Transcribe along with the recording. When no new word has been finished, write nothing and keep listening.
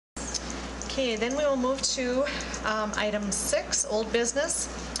Okay, then we will move to item 6, old business.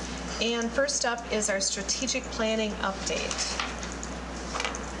 And first up is our strategic planning update.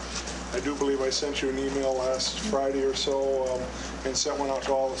 I do believe I sent you an email last Friday or so and sent one out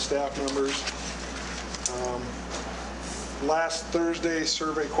to all the staff members. Last Thursday,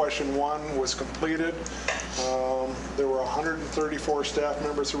 survey question 1 was completed. There were 134 staff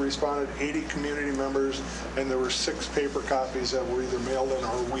members who responded, 80 community members, and there were 6 paper copies that were either mailed in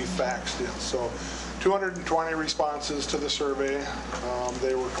or we faxed in. So 220 responses to the survey.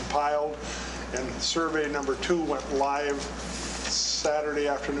 They were compiled, and survey number 2 went live Saturday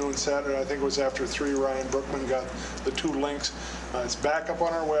afternoon. Saturday, I think it was after 3, Ryan Brookman got the 2 links. It's back up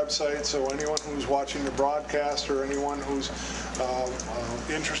on our website, so anyone who's watching the broadcast or anyone who's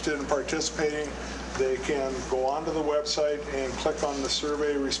interested in participating, they can go onto the website and click on the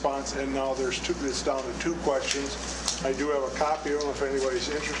survey response, and now it's down to 2 questions. I do have a copy of them if anybody's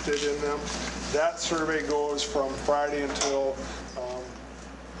interested in them. That survey goes from Friday until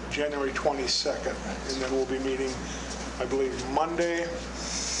January 22nd, and then we'll be meeting, I believe, Monday,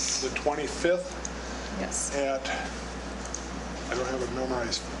 the 25th, yes, at, I don't have it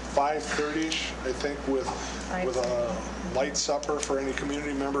memorized, 5:30ish, I think, with a light supper for any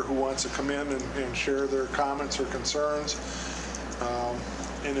community member who wants to come in and share their comments or concerns.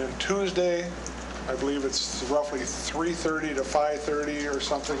 And then Tuesday, I believe it's roughly 3:30 to 5:30 or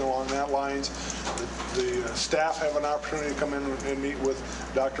something along that lines. The staff have an opportunity to come in and meet with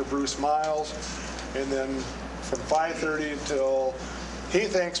Dr. Bruce Miles, and then from 5:30 until he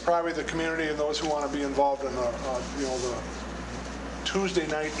thinks probably the community and those who want to be involved in the Tuesday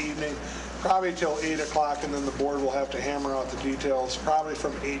night evening, probably till 8 o'clock, and then the board will have to hammer out the details, probably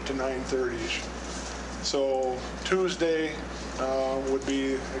from 8 to 9:30ish. So Tuesday would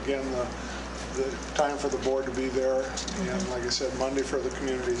be, again, the time for the board to be there, and like I said, Monday for the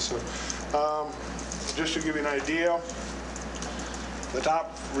community. So just to give you an idea, the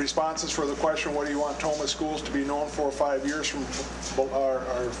top responses for the question, what do you want Tomah schools to be known for 5 years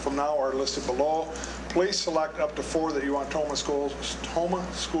from now, are listed below. Please select up to 4 that you want Tomah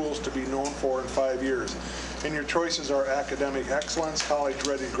schools to be known for in 5 years. And your choices are academic excellence,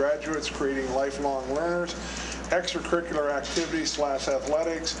 college-ready graduates, creating lifelong learners, extracurricular activities /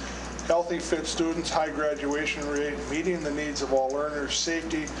 athletics, healthy, fit students, high graduation rate, meeting the needs of all learners,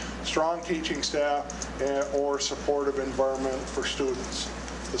 safety, strong teaching staff, or supportive environment for students.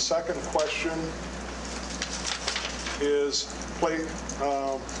 The second question is,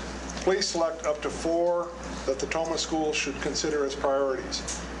 please select up to 4 that the Tomah schools should consider as priorities.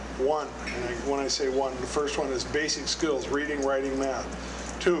 1, and when I say 1, the first one is basic skills, reading, writing, math.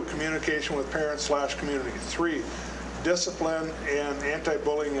 2, communication with parents / community. 3, discipline and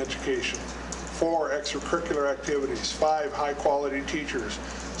anti-bullying education. 4, extracurricular activities. 5, high-quality teachers.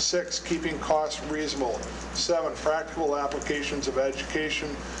 6, keeping costs reasonable. 7, practical applications of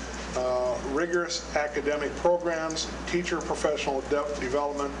education. Rigorous academic programs, teacher professional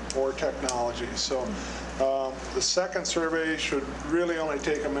development, or technology. So the second survey should really only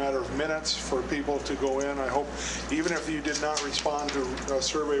take a matter of minutes for people to go in. I hope, even if you did not respond to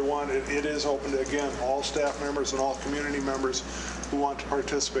survey 1, it is open to, again, all staff members and all community members who want to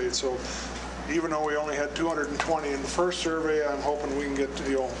participate. So even though we only had 220 in the first survey, I'm hoping we can get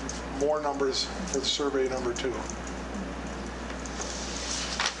more numbers for the survey number 2.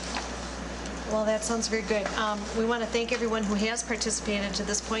 Well, that sounds very good. We want to thank everyone who has participated to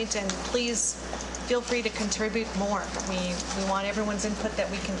this point, and please feel free to contribute more. We want everyone's input that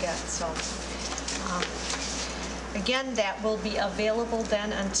we can get. So again, that will be available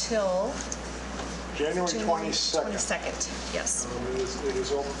then until January 22nd. 22nd, yes. It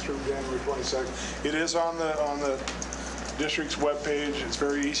is open through January 22nd. It is on the district's webpage. It's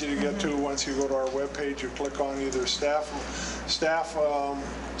very easy to get to. Once you go to our webpage, you click on either staff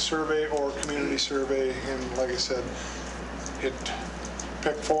survey or community survey, and like I said,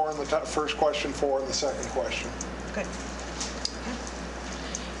 pick 4 in the first question, 4 in the second question. Good. Okay.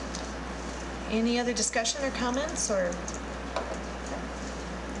 Any other discussion or comments, or?